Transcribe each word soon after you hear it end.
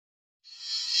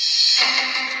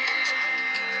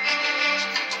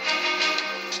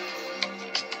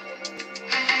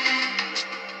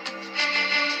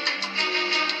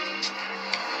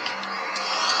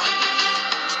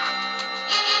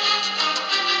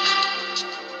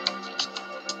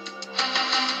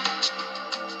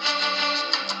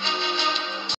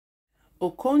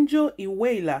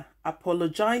Okonjo-Iwela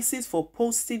apologizes for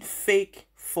posting fake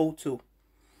photo.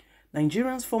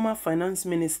 Nigeria's former finance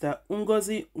minister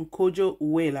Ngozi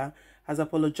Okonjo-Iwela has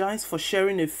apologized for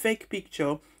sharing a fake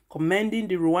picture commending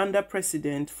the Rwanda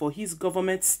president for his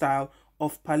government style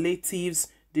of palliatives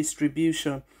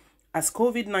distribution. As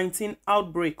COVID-19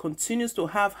 outbreak continues to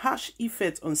have harsh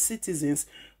effects on citizens,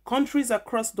 countries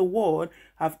across the world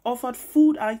have offered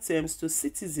food items to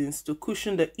citizens to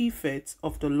cushion the effects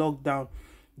of the lockdown.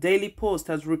 Daily Post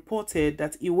has reported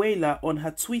that Iwela on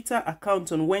her Twitter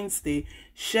account on Wednesday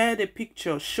shared a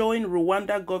picture showing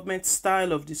Rwanda government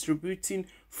style of distributing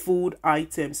food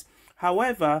items.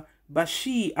 However,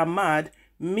 Bashir Ahmad,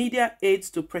 media aides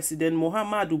to President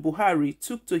Muhammadu Buhari,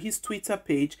 took to his Twitter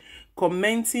page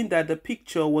commenting that the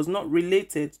picture was not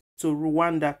related to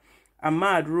Rwanda.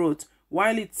 Ahmad wrote,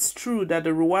 "While it's true that the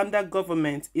Rwanda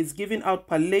government is giving out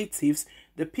palliatives,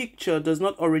 the picture does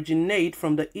not originate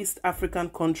from the East African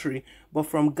country, but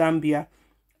from Gambia."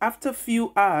 After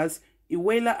few hours,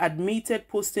 Iwela admitted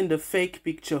posting the fake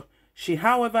picture. She,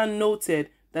 however, noted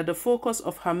that the focus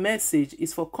of her message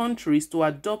is for countries to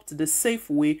adopt the safe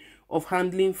way of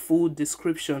handling food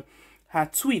description. Her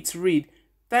tweet read,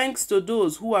 "Thanks to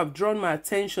those who have drawn my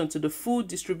attention to the food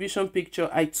distribution picture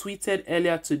I tweeted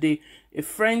earlier today. A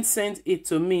friend sent it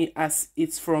to me as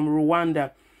it's from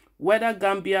Rwanda. Whether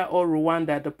Gambia or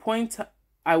Rwanda, the point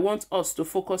I want us to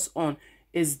focus on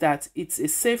is that it's a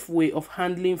safe way of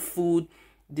handling food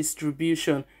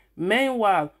distribution."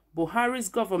 Meanwhile, Buhari's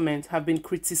government have been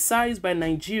criticized by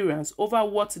Nigerians over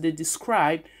what they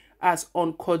described as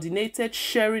uncoordinated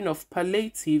sharing of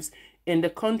palliatives in the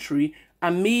country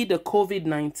amid the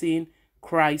COVID-19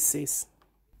 crisis.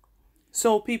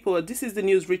 So people, this is the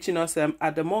news reaching us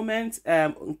at the moment.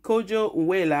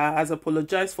 Okonjo-Iwela has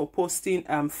apologized for posting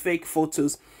fake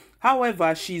photos.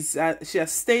 However, she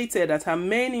has stated that her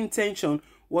main intention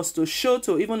was to show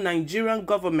to even Nigerian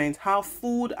government how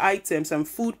food items and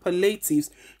food palliatives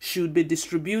should be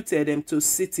distributed to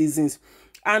citizens.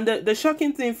 And the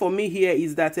shocking thing for me here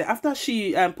is that after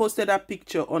she posted that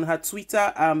picture on her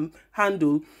Twitter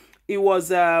handle, it was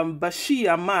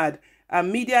Bashir Ahmad, a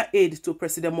media aide to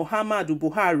President Muhammadu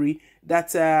Buhari,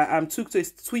 that took to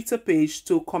his Twitter page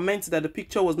to comment that the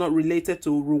picture was not related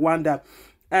to Rwanda.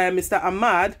 Mr.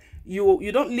 Ahmad,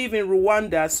 you don't live in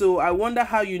Rwanda, so I wonder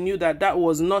how you knew that that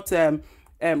was not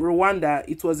Rwanda.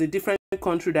 It was a different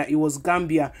country, that it was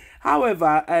Gambia.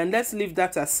 However, and let's leave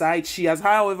that aside. She has,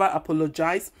 however,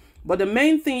 apologized. But the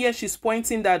main thing here, she's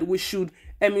pointing that we should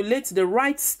emulate the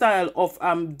right style of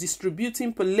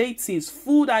distributing palliatives,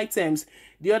 food items.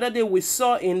 The other day we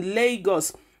saw in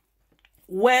Lagos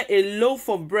where a loaf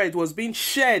of bread was being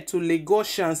shared to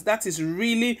Lagosians. That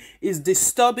is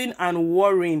disturbing and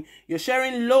worrying. You're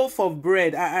sharing loaf of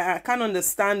bread. I can't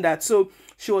understand that. So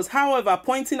she was, however,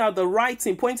 pointing out the right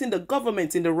thing, pointing the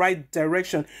government in the right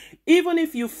direction. Even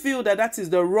if you feel that that is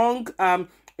the wrong,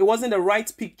 it wasn't the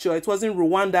right picture, it wasn't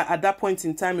Rwanda at that point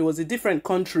in time, it was a different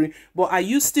country, but are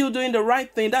you still doing the right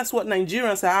thing? That's what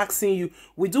Nigerians are asking you.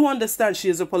 We do understand she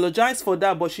has apologized for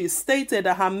that, but she stated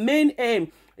that her main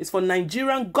aim is for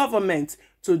Nigerian government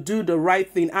to do the right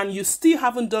thing, and you still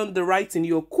haven't done the right thing.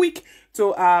 You're quick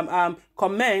to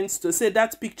comment to say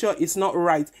that picture is not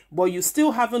right, but you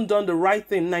still haven't done the right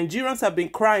thing. Nigerians have been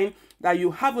crying that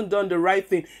you haven't done the right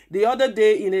thing. The other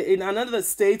day in another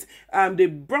state, they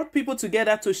brought people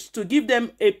together to give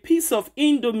them a piece of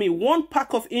Indomie, 1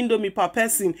 pack of Indomie per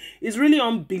person. It's really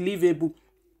unbelievable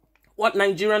what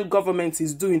Nigerian government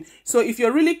is doing. So if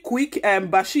you're really quick,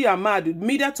 Bashir Ahmad,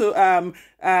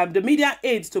 the media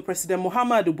aide to President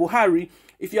Muhammadu Buhari,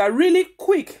 if you are really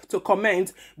quick to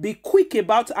comment, be quick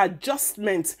about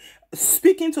adjustment,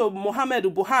 speaking to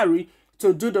Muhammadu Buhari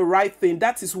to do the right thing.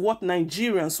 That is what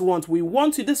Nigerians want. We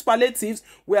want to these palliatives.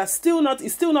 It's still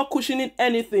not cushioning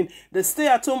anything. The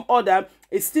stay-at-home order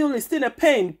is still a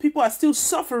pain. People are still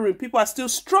suffering. People are still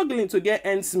struggling to get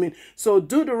ends meet. So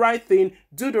do the right thing.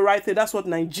 Do the right thing. That's what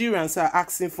Nigerians are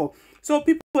asking for. So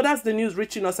people, that's the news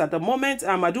reaching us at the moment.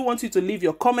 I do want you to leave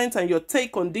your comment and your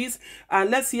take on this, and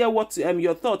let's hear what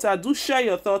your thoughts are. Do share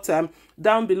your thoughts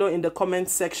down below in the comment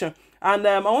section. And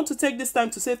I want to take this time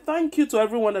to say thank you to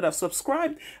everyone that have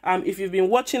subscribed. If you've been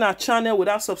watching our channel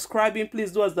without subscribing,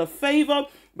 please do us the favor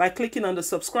by clicking on the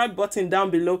subscribe button down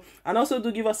below, and also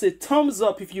do give us a thumbs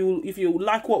up if you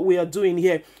like what we are doing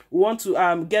here. We want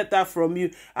to get that from you.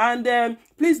 And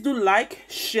please do like,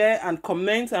 share, and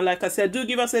comment. And like I said, do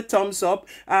give us a thumbs up.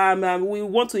 We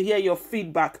want to hear your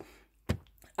feedback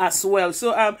as well.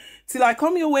 So till I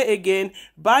come your way again,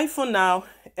 bye for now,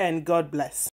 and God bless.